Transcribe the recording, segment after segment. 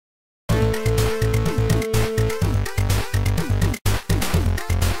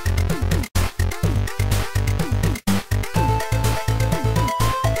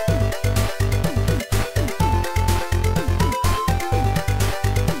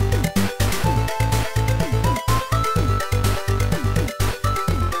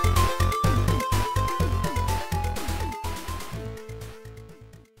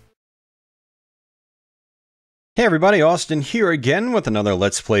Hey everybody, Austin here again with another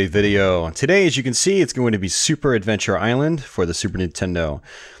Let's Play video. Today, as you can see, it's going to be Super Adventure Island for the Super Nintendo.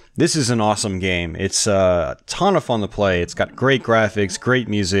 This is an awesome game. It's a ton of fun to play. It's got great graphics, great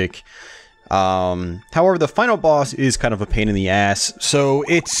music. However, the final boss is kind of a pain in the ass, so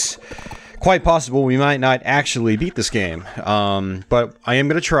it's quite possible we might not actually beat this game. But I am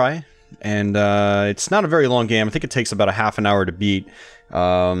going to try, and it's not a very long game. I think it takes about a half an hour to beat.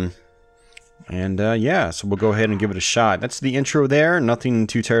 Yeah, so we'll go ahead and give it a shot. That's the intro there. Nothing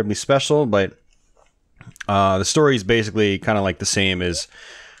too terribly special, but the story is basically kind of like the same as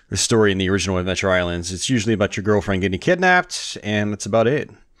the story in the original Adventure Islands. It's usually about your girlfriend getting kidnapped, and that's about it.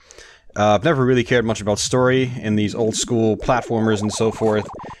 I've never really cared much about story in these old school platformers and so forth,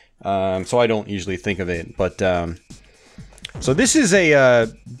 so I don't usually think of it. But so this is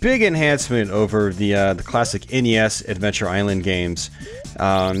a big enhancement over the classic NES Adventure Island games.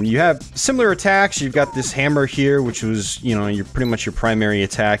 You have similar attacks. You've got this hammer here, which was, you're pretty much your primary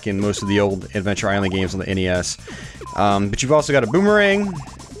attack in most of the old Adventure Island games on the NES. But you've also got a boomerang,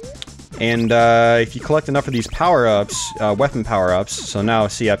 and if you collect enough of these power-ups, weapon power-ups, so now,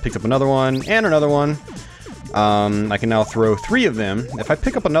 see, I picked up another one, and another one. I can now throw 3 of them. If I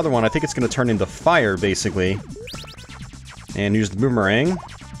pick up another one, I think it's going to turn into fire, basically. And use the boomerang.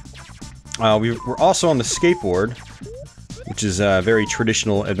 We're also on the skateboard, which is a very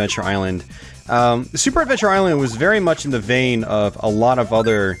traditional Adventure Island. Super Adventure Island was very much in the vein of a lot of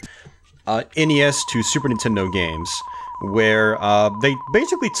other NES to Super Nintendo games, where they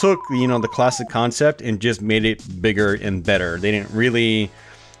basically took, the classic concept and just made it bigger and better. They didn't really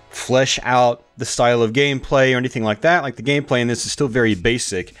flesh out the style of gameplay or anything like that. Like, the gameplay in this is still very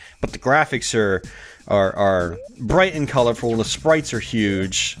basic, but the graphics are bright and colorful. The sprites are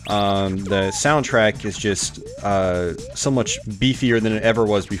huge. The soundtrack is just so much beefier than it ever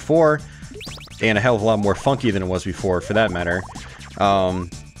was before, and a hell of a lot more funky than it was before, for that matter.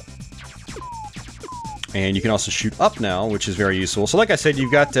 And you can also shoot up now, which is very useful. So like I said,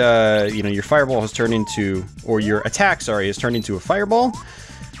 you've got, your fireball has turned into, or your attack, sorry, has turned into a fireball,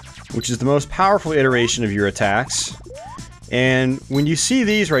 which is the most powerful iteration of your attacks. And when you see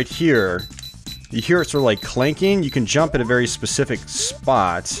these right here, you hear it sort of like clanking. You can jump at a very specific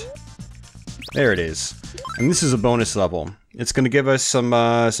spot. There it is. And this is a bonus level. It's going to give us some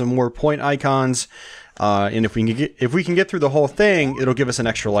more point icons, and if we can get through the whole thing, it'll give us an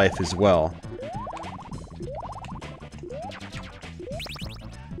extra life as well.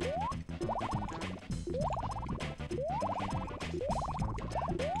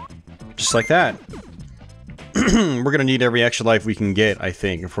 Just like that. We're going to need every extra life we can get, I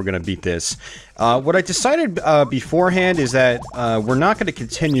think, if we're going to beat this. What I decided beforehand is that we're not going to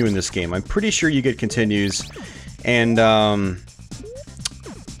continue in this game. I'm pretty sure you get continues, and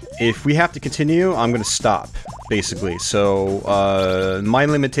if we have to continue, I'm going to stop, basically. So my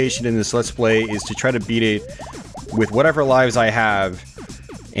limitation in this Let's Play is to try to beat it with whatever lives I have,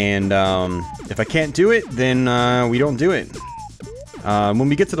 and if I can't do it, then we don't do it. When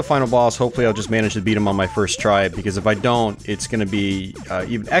we get to the final boss, hopefully I'll just manage to beat him on my first try, because if I don't, it's going to be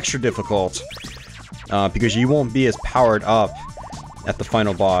even extra difficult, because you won't be as powered up at the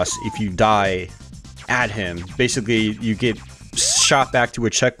final boss if you die at him. Basically, you get shot back to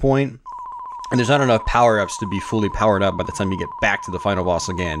a checkpoint, and there's not enough power-ups to be fully powered up by the time you get back to the final boss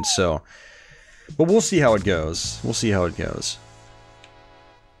again, so... But we'll see how it goes. We'll see how it goes.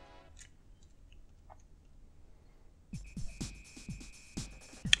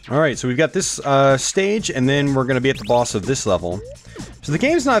 Alright, so we've got this stage, and then we're going to be at the boss of this level. So the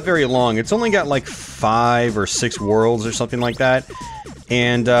game's not very long. It's only got like 5 or 6 worlds or something like that.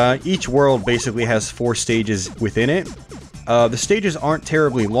 And each world basically has 4 stages within it. The stages aren't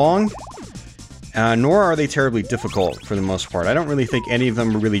terribly long, nor are they terribly difficult for the most part. I don't really think any of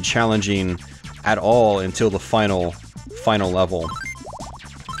them are really challenging at all until the final level.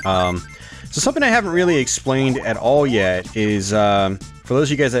 So something I haven't really explained at all yet is... for those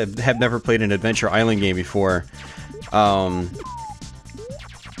of you guys that have never played an Adventure Island game before, let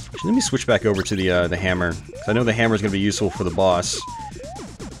me switch back over to the hammer. I know the hammer is going to be useful for the boss.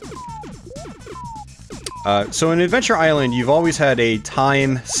 So in Adventure Island, you've always had a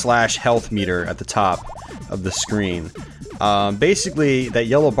time/health meter at the top of the screen. Basically, that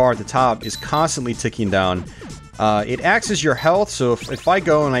yellow bar at the top is constantly ticking down. It acts as your health, so if I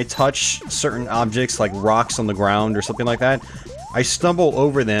go and I touch certain objects like rocks on the ground or something like that, I stumble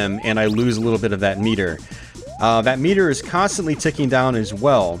over them and I lose a little bit of that meter. That meter is constantly ticking down as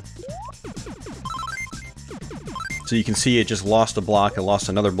well. So you can see it just lost a block, it lost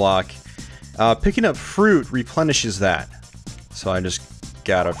another block. Picking up fruit replenishes that. So I just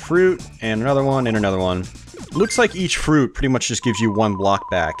got a fruit and another one and another one. Looks like each fruit pretty much just gives you 1 block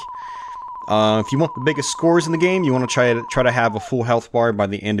back. If you want the biggest scores in the game, you want to try to have a full health bar by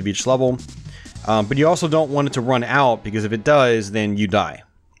the end of each level. But you also don't want it to run out, because if it does, then you die.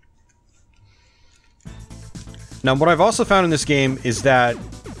 Now, what I've also found in this game is that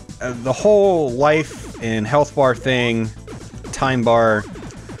the whole life and health bar thing, time bar,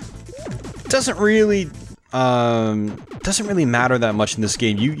 doesn't really matter that much in this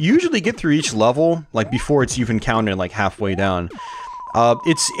game. You usually get through each level like before it's even counted like halfway down.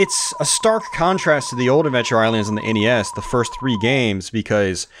 It's a stark contrast to the old Adventure Islands and the NES, the first 3 games,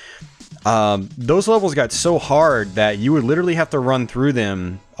 because those levels got so hard that you would literally have to run through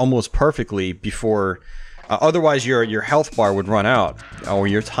them almost perfectly before, otherwise your health bar would run out, or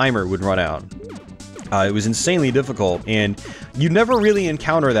your timer would run out. It was insanely difficult, and you never really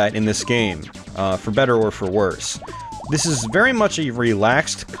encounter that in this game, for better or for worse. This is very much a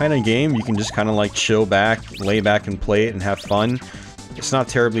relaxed kind of game. You can just kind of like chill back, lay back and play it and have fun. It's not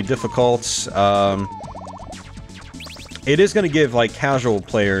terribly difficult. It is going to give like casual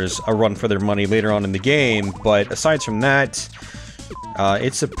players a run for their money later on in the game, but aside from that,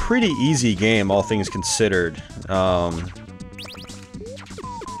 it's a pretty easy game, all things considered.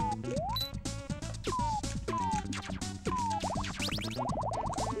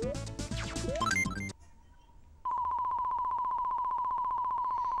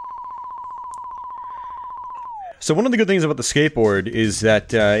 So one of the good things about the skateboard is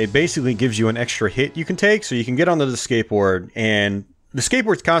that it basically gives you an extra hit you can take, so you can get onto the skateboard, and the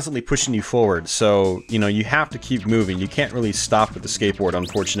skateboard's constantly pushing you forward, so, you know, you have to keep moving. You can't really stop with the skateboard,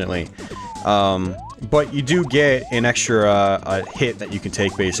 unfortunately. But you do get an extra hit that you can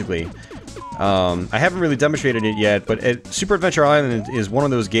take, basically. I haven't really demonstrated it yet, but Super Adventure Island is one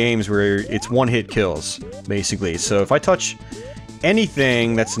of those games where it's one-hit kills, basically. So if I touch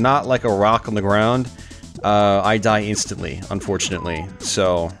anything that's not like a rock on the ground, I die instantly, unfortunately.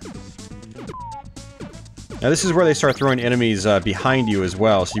 So now this is where they start throwing enemies behind you as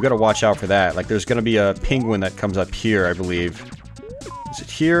well, so you gotta watch out for that. Like, there's gonna be a penguin that comes up here, I believe. Is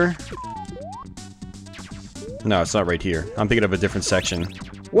it here? No, it's not right here. I'm thinking of a different section.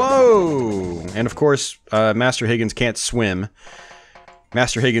 Whoa! And of course, Master Higgins can't swim.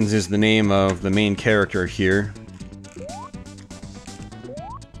 Master Higgins is the name of the main character here.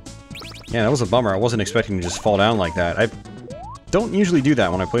 Yeah, that was a bummer. I wasn't expecting to just fall down like that. I don't usually do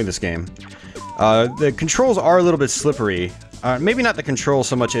that when I play this game. The controls are a little bit slippery. Maybe not the controls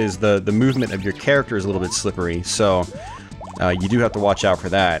so much as the movement of your character is a little bit slippery, so you do have to watch out for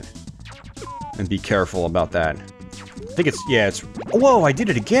that. And be careful about that. I think it's... Whoa, I did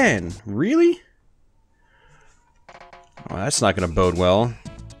it again! Really? Oh, that's not gonna bode well.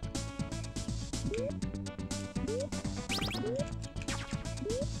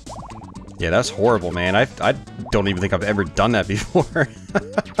 Yeah, that's horrible, man. I don't even think I've ever done that before.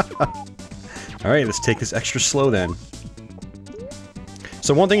 Alright, let's take this extra slow then.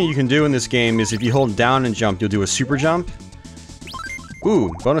 So one thing you can do in this game is if you hold down and jump, you'll do a super jump.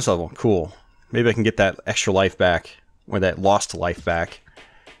 Ooh, bonus level. Cool. Maybe I can get that extra life back. Or that lost life back.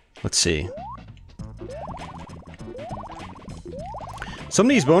 Let's see. Some of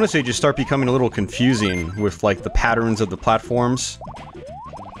these bonus stages start becoming a little confusing with, like, the patterns of the platforms.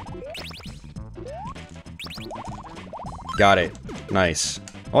 Got it. Nice.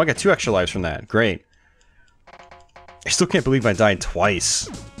 Oh, I got 2 extra lives from that. Great. I still can't believe I died twice.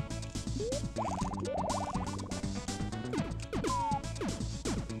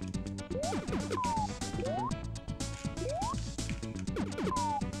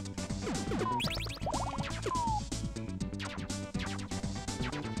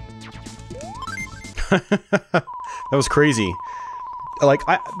 That was crazy. Like,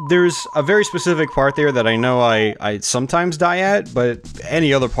 there's a very specific part there that I know I sometimes die at, but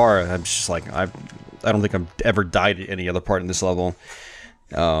any other part, I'm just like, I don't think I've ever died at any other part in this level.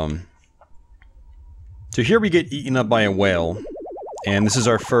 So here we get eaten up by a whale, and this is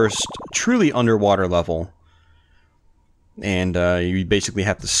our first truly underwater level. And you basically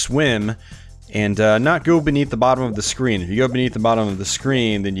have to swim and not go beneath the bottom of the screen. If you go beneath the bottom of the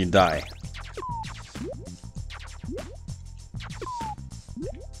screen, then you die.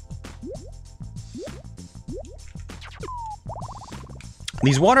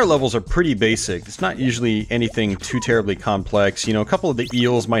 These water levels are pretty basic. It's not usually anything too terribly complex. You know, a couple of the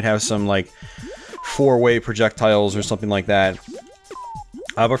eels might have some, like, 4-way projectiles or something like that.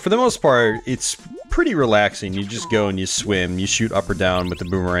 But for the most part, it's pretty relaxing. You just go and you swim. You shoot up or down with the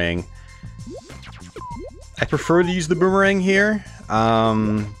boomerang. I prefer to use the boomerang here,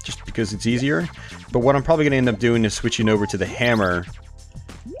 just because it's easier. But what I'm probably going to end up doing is switching over to the hammer.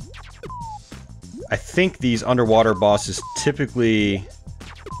 I think these underwater bosses typically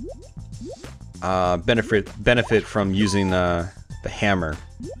benefit from using the hammer.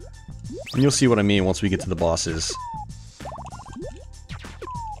 And you'll see what I mean once we get to the bosses.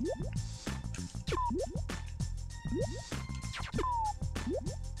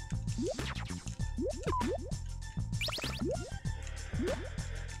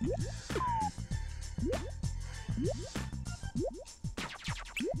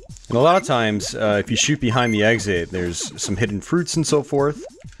 And a lot of times, if you shoot behind the exit, there's some hidden fruits and so forth.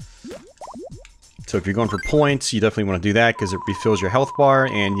 So if you're going for points, you definitely want to do that because it refills your health bar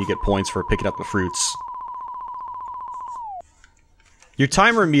and you get points for picking up the fruits. Your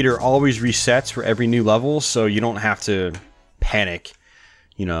timer meter always resets for every new level, so you don't have to panic.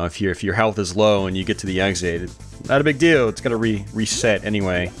 You know, if your health is low and you get to the exit, not a big deal. It's gonna reset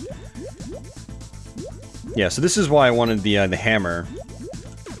anyway. Yeah, so this is why I wanted the hammer.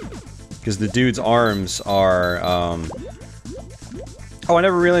 Because the dude's arms are, Oh, I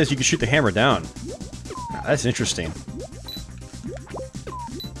never realized you could shoot the hammer down. That's interesting.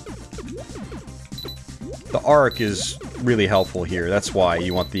 The arc is really helpful here. That's why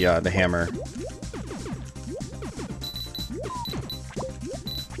you want the hammer.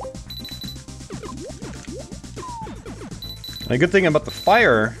 And a good thing about the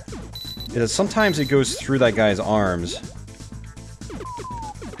fire is that sometimes it goes through that guy's arms.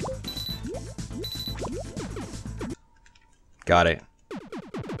 Got it.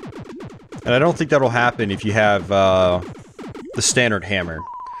 And I don't think that'll happen if you have the standard hammer.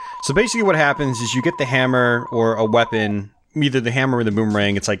 So basically what happens is you get the hammer or a weapon, either the hammer or the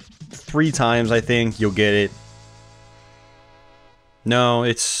boomerang. It's like 3 times, I think, you'll get it. No,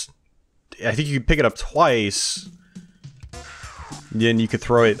 it's... I think you can pick it up twice. Then you could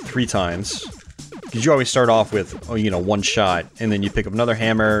throw it 3 times. Because you always start off with, you know, 1 shot. And then you pick up another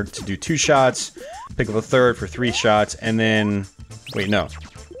hammer to do 2 shots. Pick up a third for 3 shots. And then... Wait, no.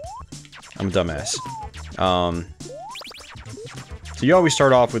 I'm a dumbass. So you always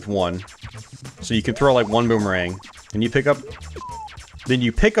start off with 1. So you can throw like 1 boomerang. And you pick up... Then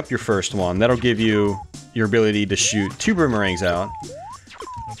you pick up your first one. That'll give you your ability to shoot 2 boomerangs out.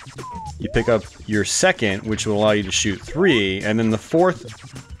 You pick up your second, which will allow you to shoot 3. And then the fourth...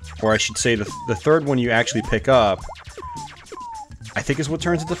 Or I should say the third one you actually pick up, I think is what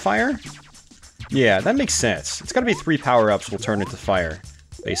turns into fire? Yeah, that makes sense. It's gotta be 3 power-ups will turn into fire,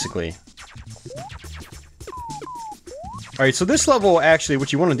 basically. Alright, so this level, actually,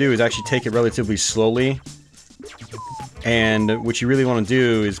 what you want to do is actually take it relatively slowly. And what you really want to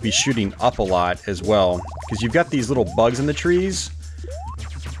do is be shooting up a lot as well. Because you've got these little bugs in the trees.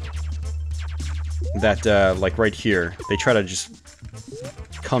 That, like right here, they try to just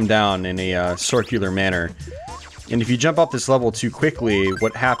come down in a circular manner. And if you jump up this level too quickly,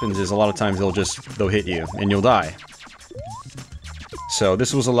 what happens is a lot of times they'll hit you and you'll die. So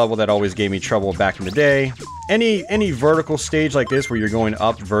this was a level that always gave me trouble back in the day. Any vertical stage like this where you're going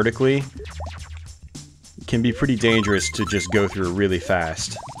up vertically can be pretty dangerous to just go through really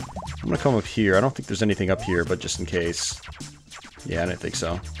fast. I'm gonna come up here. I don't think there's anything up here, but just in case. Yeah, I didn't think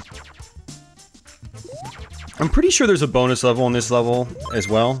so. I'm pretty sure there's a bonus level on this level as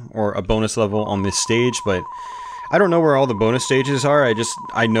well, or a bonus level on this stage, but I don't know where all the bonus stages are.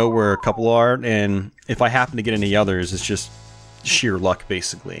 I know where a couple are, and if I happen to get any others, it's just sheer luck,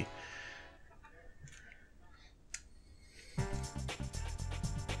 basically.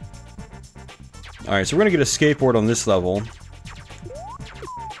 Alright, so we're gonna get a skateboard on this level.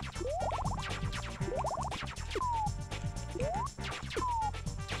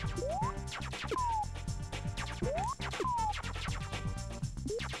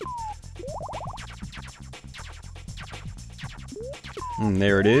 And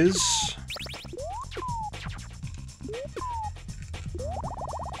there it is.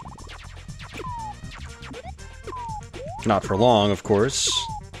 Not for long, of course.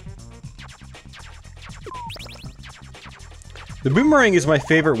 The boomerang is my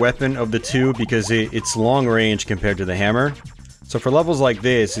favorite weapon of the two because it's long range compared to the hammer. So for levels like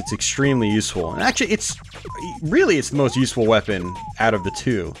this, it's extremely useful. And actually, it's the most useful weapon out of the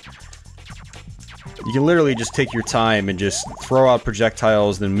two. You can literally just take your time and just throw out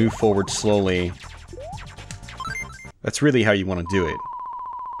projectiles, then move forward slowly. That's really how you want to do it.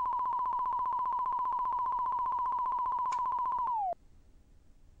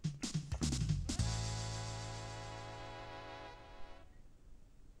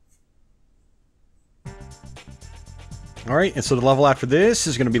 Alright, and so the level after this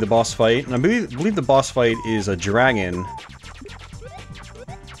is going to be the boss fight. And I believe the boss fight is a dragon.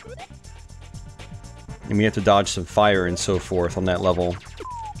 And we have to dodge some fire and so forth on that level.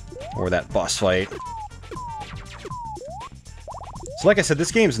 or that boss fight. So like I said,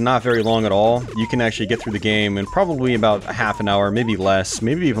 this game's not very long at all. You can actually get through the game in probably about a half an hour, maybe less,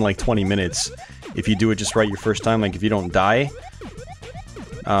 maybe even like 20 minutes if you do it just right your first time, like if you don't die.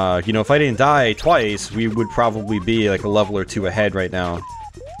 You know, if I didn't die twice, we would probably be like a level or two ahead right now.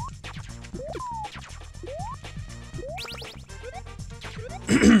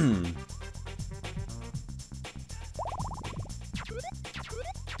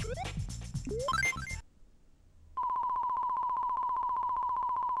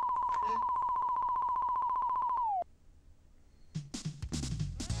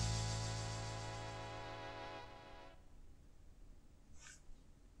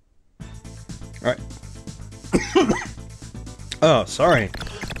 Alright. Oh, sorry.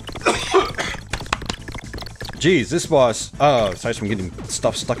 Jeez, this boss... Oh, aside from getting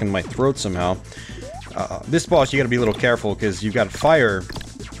stuff stuck in my throat somehow. This boss, you gotta be a little careful, because you've got fire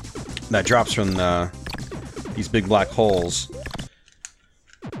that drops from these big black holes.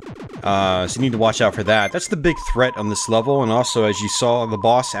 So you need to watch out for that. That's the big threat on this level, and also, as you saw, the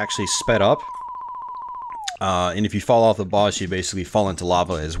boss actually sped up. And if you fall off the boss, you basically fall into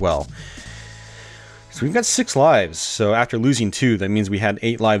lava as well. So we've got 6 lives, so after losing 2, that means we had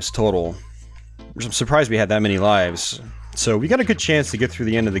 8 lives total. I'm surprised we had that many lives. So we got a good chance to get through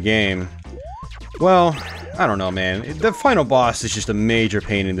the end of the game. Well, I don't know, man. The final boss is just a major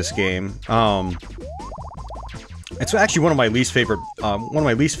pain in this game. It's actually one of my least favorite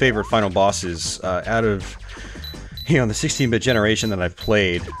final bosses out of, you know, the 16-bit generation that I've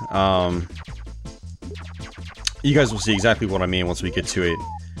played. You guys will see exactly what I mean once we get to it.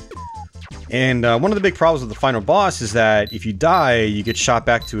 And one of the big problems with the final boss is that if you die, you get shot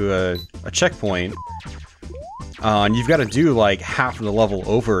back to a checkpoint. And you've got to do like half of the level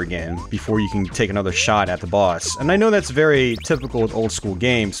over again before you can take another shot at the boss. And I know that's very typical with old school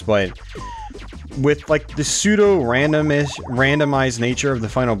games, but with like the pseudo-randomized nature of the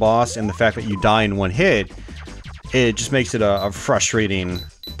final boss and the fact that you die in one hit, it just makes it a frustrating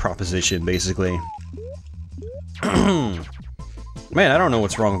proposition, basically. Man, I don't know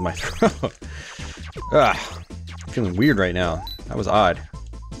what's wrong with my throat. Ugh, I'm feeling weird right now. That was odd.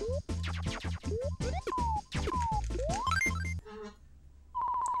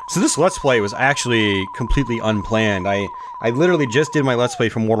 So this Let's Play was actually completely unplanned. I literally just did my Let's Play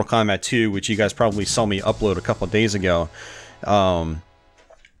from Mortal Kombat 2, which you guys probably saw me upload a couple of days ago. And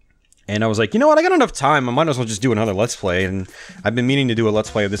I was like, you know what, I got enough time, I might as well just do another Let's Play. And I've been meaning to do a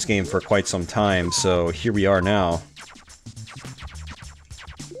Let's Play of this game for quite some time, so here we are now.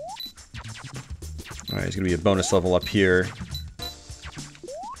 Alright, there's gonna be a bonus level up here.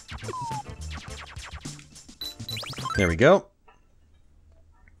 There we go.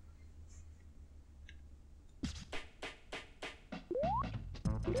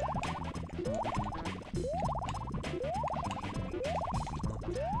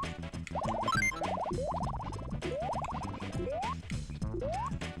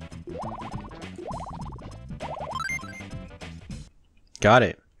 Got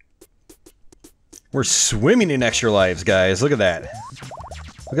it. We're swimming in extra lives, guys. Look at that.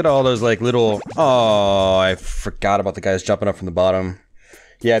 Look at all those, like, little... Oh, I forgot about the guys jumping up from the bottom.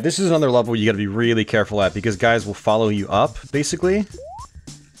 Yeah, this is another level you gotta be really careful at, because guys will follow you up, basically. And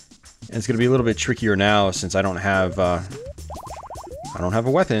it's gonna be a little bit trickier now, since I don't have a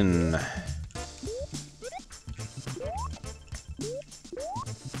weapon.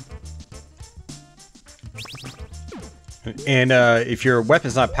 And if your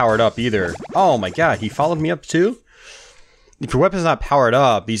weapon's not powered up either... Oh my god, he followed me up too? If your weapon's not powered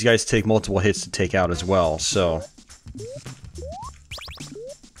up, these guys take multiple hits to take out as well, so...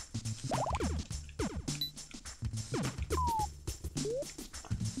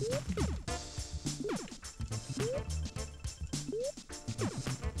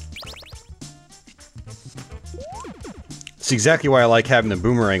 It's exactly why I like having the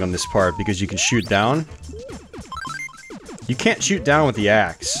boomerang on this part, because you can shoot down. You can't shoot down with the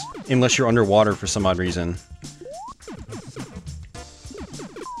axe, unless you're underwater for some odd reason.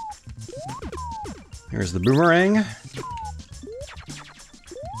 Here's the boomerang.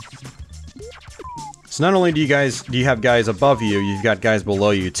 So not only do you have guys above you, you've got guys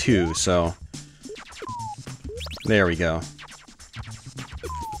below you too, so... There we go.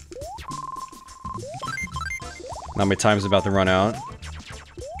 Now my time's about to run out.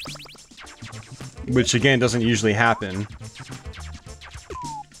 Which again doesn't usually happen.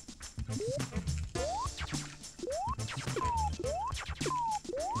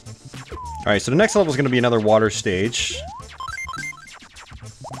 Alright, so the next level is going to be another water stage.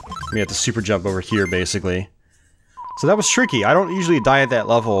 We have to super jump over here, basically. So that was tricky. I don't usually die at that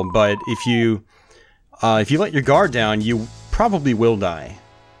level, but if you let your guard down, you probably will die.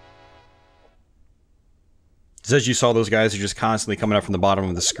 It says you saw those guys who are just constantly coming up from the bottom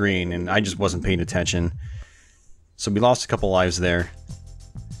of the screen, and I just wasn't paying attention. So we lost a couple lives there.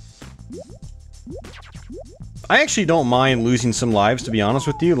 I actually don't mind losing some lives, to be honest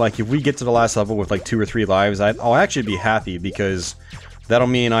with you. Like, if we get to the last level with like 2 or 3 lives, I'll actually be happy, because that'll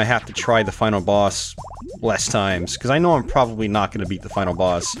mean I have to try the final boss less times, because I know I'm probably not going to beat the final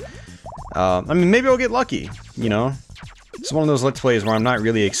boss. I mean, maybe I'll get lucky, you know? It's one of those Let's Plays where I'm not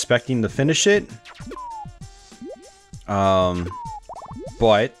really expecting to finish it. But,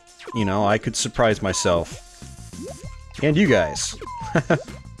 you know, I could surprise myself. And you guys.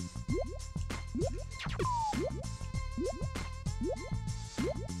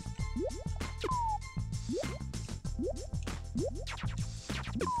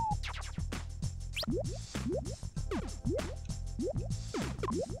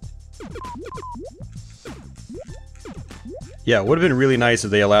 Yeah, it would have been really nice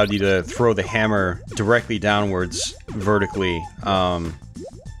if they allowed you to throw the hammer directly downwards, vertically,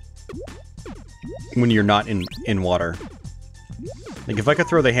 when you're not in water. Like, if I could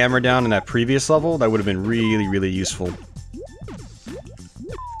throw the hammer down in that previous level, that would have been really, really useful.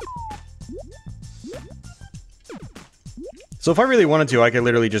 So if I really wanted to, I could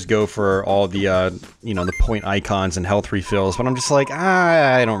literally just go for all the, you know, the point icons and health refills, but I'm just like,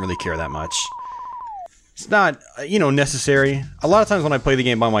 I don't really care that much. It's not, you know, necessary. A lot of times when I play the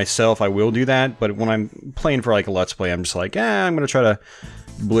game by myself, I will do that, but when I'm playing for like a Let's Play, I'm just like, I'm gonna try to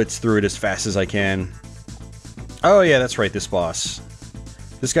blitz through it as fast as I can. Oh yeah, that's right, this boss.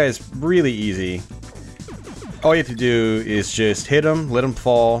 This guy is really easy. All you have to do is just hit him, let him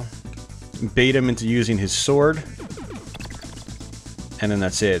fall, bait him into using his sword, and then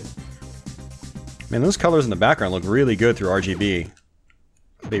that's it. Man, those colors in the background look really good through RGB.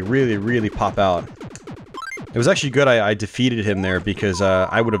 They really, really pop out. It was actually good I defeated him there, because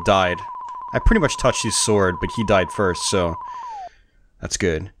I would have died. I pretty much touched his sword, but he died first, so that's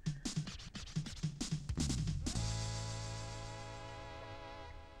good.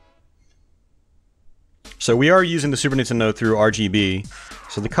 So we are using the Super Nintendo through RGB,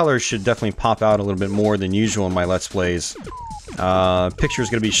 so the colors should definitely pop out a little bit more than usual in my Let's Plays. Picture is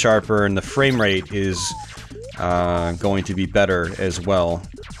going to be sharper, and the frame rate is going to be better as well.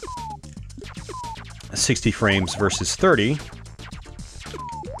 60 frames versus 30.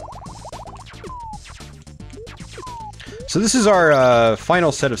 So this is our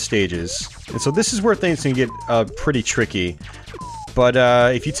final set of stages, and so this is where things can get pretty tricky. But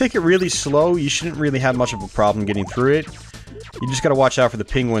if you take it really slow, you shouldn't really have much of a problem getting through it. You just gotta watch out for the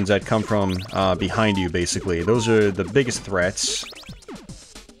penguins that come from behind you, basically. Those are the biggest threats.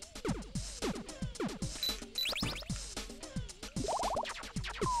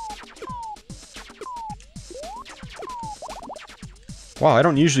 Wow, I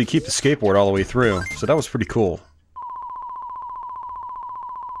don't usually keep the skateboard all the way through, so that was pretty cool.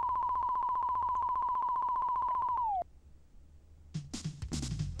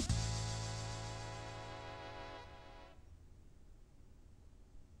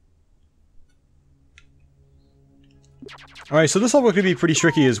 Alright, so this level could be pretty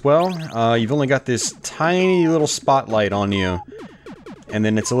tricky as well. You've only got this tiny little spotlight on you, and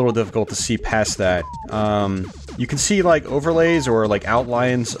then it's a little difficult to see past that. You can see like overlays or like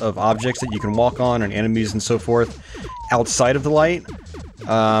outlines of objects that you can walk on and enemies and so forth outside of the light.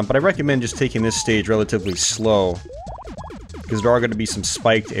 But I recommend just taking this stage relatively slow, because there are going to be some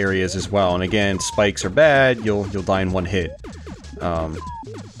spiked areas as well. And again, spikes are bad. You'll die in one hit.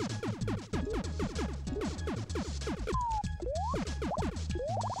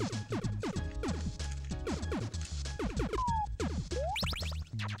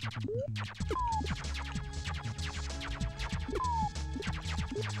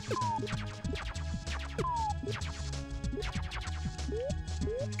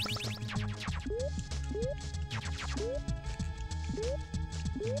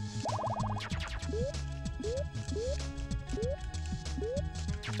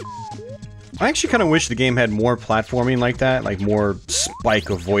 I actually kind of wish the game had more platforming like that, like more spike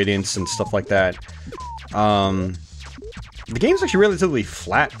avoidance and stuff like that. The game's actually relatively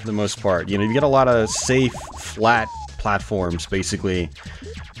flat for the most part. You know, you get a lot of safe, flat platforms, basically,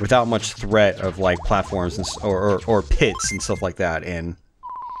 without much threat of, like, platforms and, or pits and stuff like that, and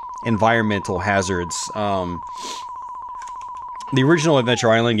environmental hazards. The original Adventure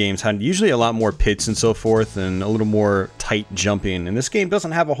Island games had usually a lot more pits and so forth, and a little more tight jumping, and this game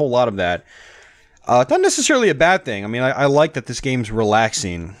doesn't have a whole lot of that. Not necessarily a bad thing. I mean, I like that this game's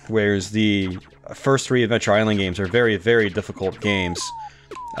relaxing, whereas the first 3 Adventure Island games are very, very difficult games,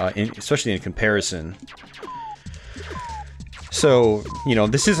 especially in comparison. So, you know,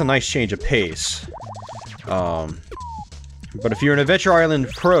 this is a nice change of pace. But if you're an Adventure Island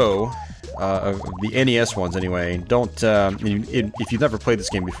pro, of the NES ones anyway, don't, if you've never played this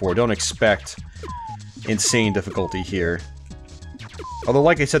game before, don't expect insane difficulty here. Although,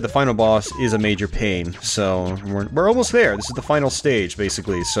 like I said, the final boss is a major pain, so we're almost there. This is the final stage,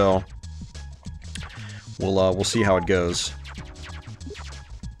 basically, so we'll see how it goes.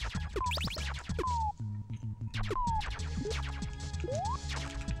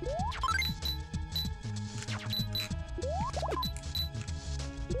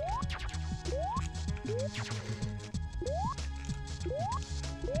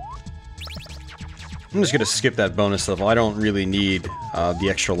 I'm just gonna skip that bonus level. I don't really need the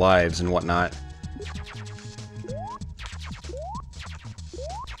extra lives and whatnot.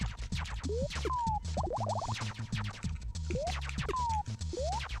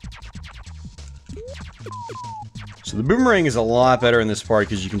 So the boomerang is a lot better in this part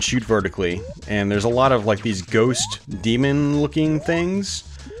because you can shoot vertically, and there's a lot of like these ghost demon-looking things.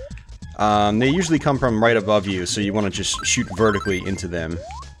 They usually come from right above you, so you want to just shoot vertically into them.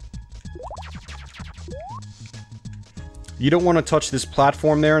 You don't want to touch this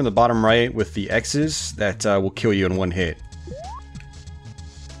platform there in the bottom right with the X's. That will kill you in one hit.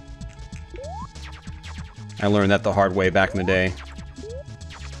 I learned that the hard way back in the day.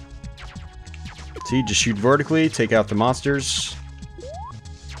 See, just shoot vertically, take out the monsters.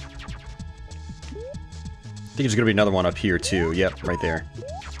 I think there's going to be another one up here too. Yep, right there.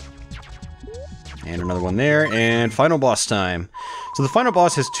 And another one there, and final boss time. So the final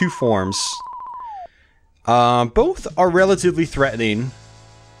boss has 2 forms. Both are relatively threatening.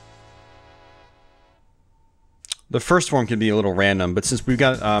 The first form can be a little random, but since we've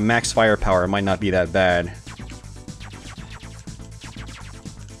got max firepower, it might not be that bad.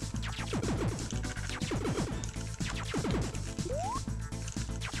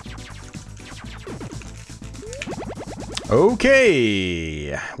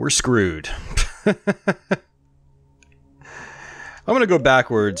 Okay, we're screwed. I'm gonna go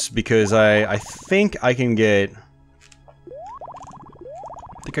backwards because I think I can get... I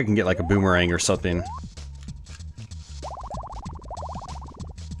think I can get like a boomerang or something.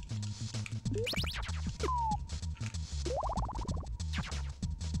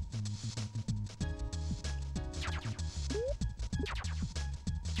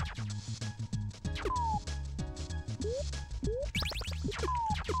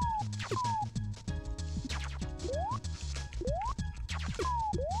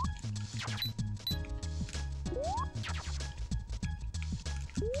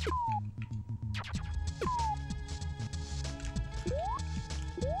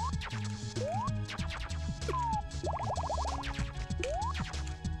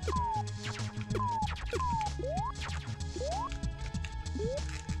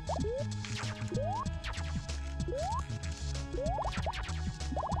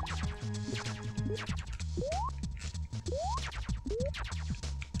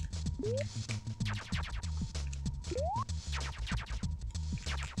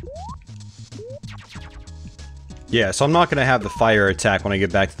 Yeah, so I'm not going to have the fire attack when I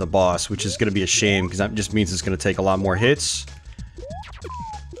get back to the boss, which is going to be a shame, because that just means it's going to take a lot more hits.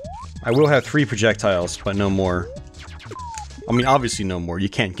 I will have 3 projectiles, but no more. I mean, obviously no more. You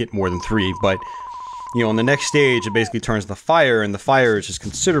can't get more than 3, but, you know, on the next stage, it basically turns to fire, and the fire is just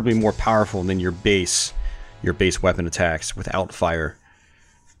considerably more powerful than your base weapon attacks without fire.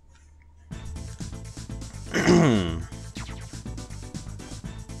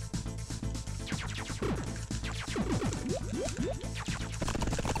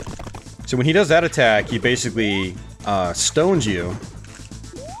 So when he does that attack, he basically stones you.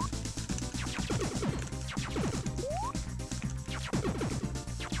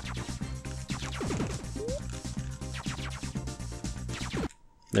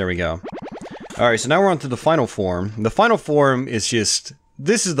 There we go. Alright, so now we're on to the final form. The final form is just...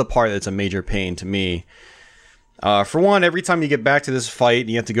 This is the part that's a major pain to me. For one, every time you get back to this fight,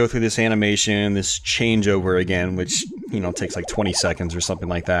 you have to go through this animation, this changeover again, which, you know, takes like 20 seconds or something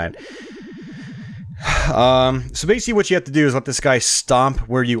like that. So basically what you have to do is let this guy stomp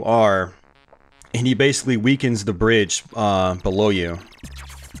where you are, and he basically weakens the bridge below you.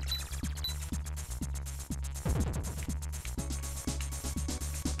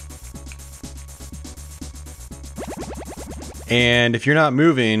 And if you're not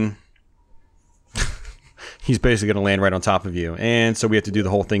moving, he's basically going to land right on top of you. And so we have to do the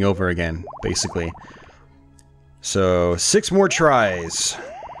whole thing over again, basically. So 6 more tries.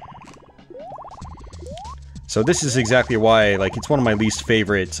 So this is exactly why, like, it's one of my least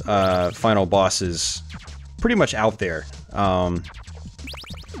favorite final bosses pretty much out there. I'm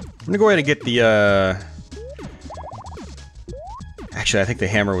gonna go ahead and get the, Actually, I think the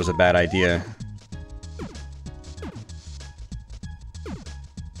hammer was a bad idea.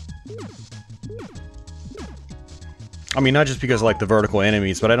 I mean, not just because I like the vertical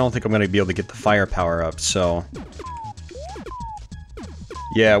enemies, but I don't think I'm gonna be able to get the firepower up, so...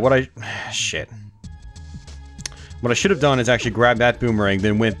 Yeah, shit. What I should have done is actually grab that boomerang,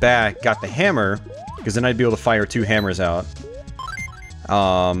 then went back, got the hammer, because then I'd be able to fire 2 hammers out.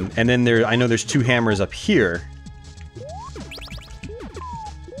 And then I know there's 2 hammers up here.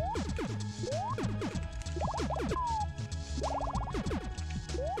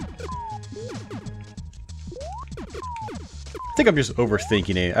 I think I'm just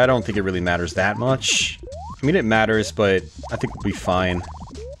overthinking it. I don't think it really matters that much. I mean, it matters, but I think we'll be fine.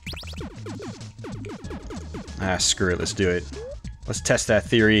 Ah, screw it. Let's do it. Let's test that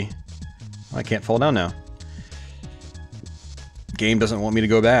theory. I can't fall down now. Game doesn't want me to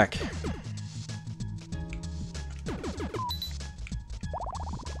go back.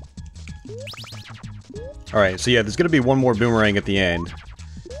 Alright, so yeah, there's gonna be one more boomerang at the end.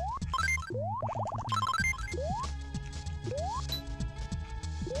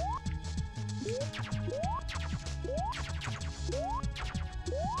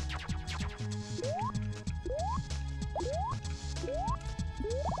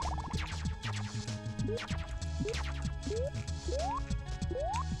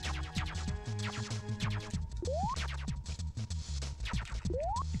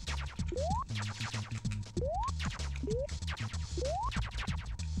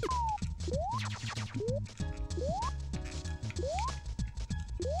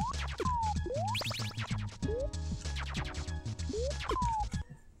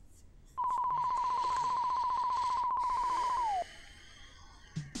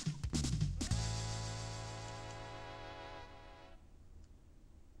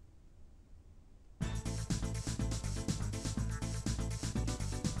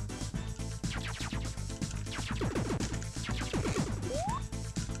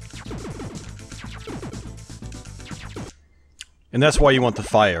 And that's why you want the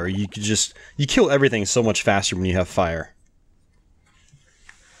fire. You kill everything so much faster when you have fire.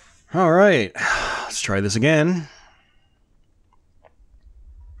 Alright, let's try this again.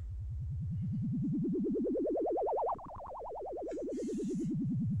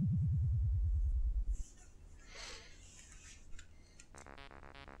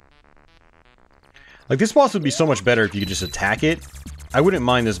 Like, this boss would be so much better if you could just attack it. I wouldn't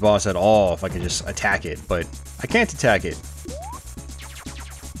mind this boss at all if I could just attack it, but I can't attack it.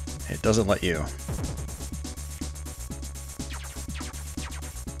 It doesn't let you. And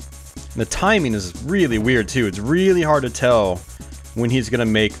the timing is really weird too. It's really hard to tell when he's gonna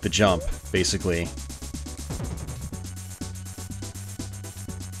make the jump, basically.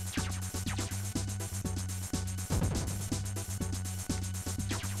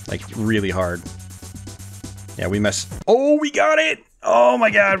 Like, really hard. Yeah, we messed... Oh, we got it! Oh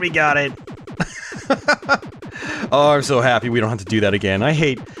my god, we got it! Oh, I'm so happy we don't have to do that again. I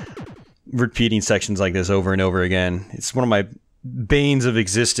hate repeating sections like this over and over again. It's one of my banes of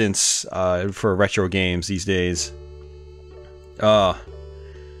existence for retro games these days. But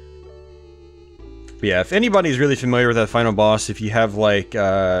yeah, if anybody's really familiar with that final boss, if you have like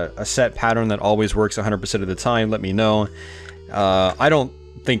a set pattern that always works 100% of the time, let me know. I don't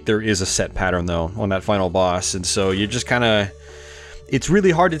think there is a set pattern though on that final boss, and so you're just kind of... It's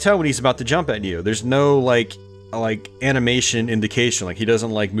really hard to tell when he's about to jump at you. There's no like animation indication, like he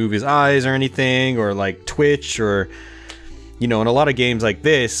doesn't like move his eyes or anything, or like twitch, or you know, in a lot of games like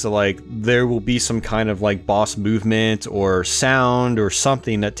this, like there will be some kind of like boss movement or sound or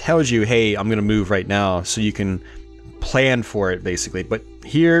something that tells you, hey, I'm gonna move right now, so you can plan for it basically. But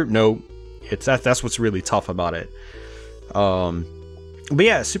here, no, it's that's what's really tough about it. But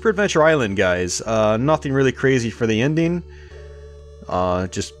yeah, Super Adventure Island, guys. Nothing really crazy for the ending.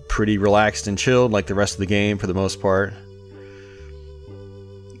 Just pretty relaxed and chilled like the rest of the game for the most part.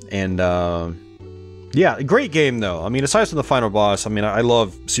 And yeah, great game though. I mean, aside from the final boss, I mean, I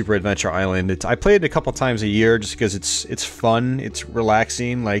love Super Adventure Island. I play it a couple times a year just because it's fun, it's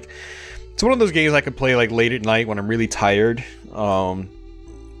relaxing. Like, it's one of those games I could play like late at night when I'm really tired. And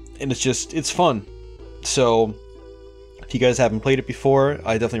it's fun. So if you guys haven't played it before,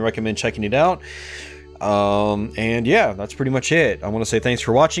 I definitely recommend checking it out. And yeah, that's pretty much it. I want to say thanks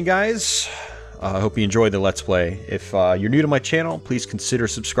for watching, guys. I hope you enjoyed the Let's Play. If you're new to my channel, please consider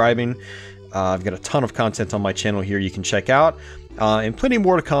subscribing. I've got a ton of content on my channel here you can check out. and plenty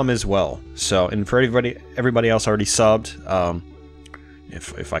more to come as well. So, and for everybody else already subbed,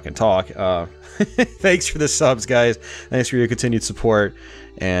 if I can talk, thanks for the subs, guys. Thanks for your continued support,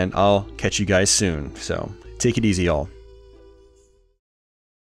 and I'll catch you guys soon. So, take it easy, y'all.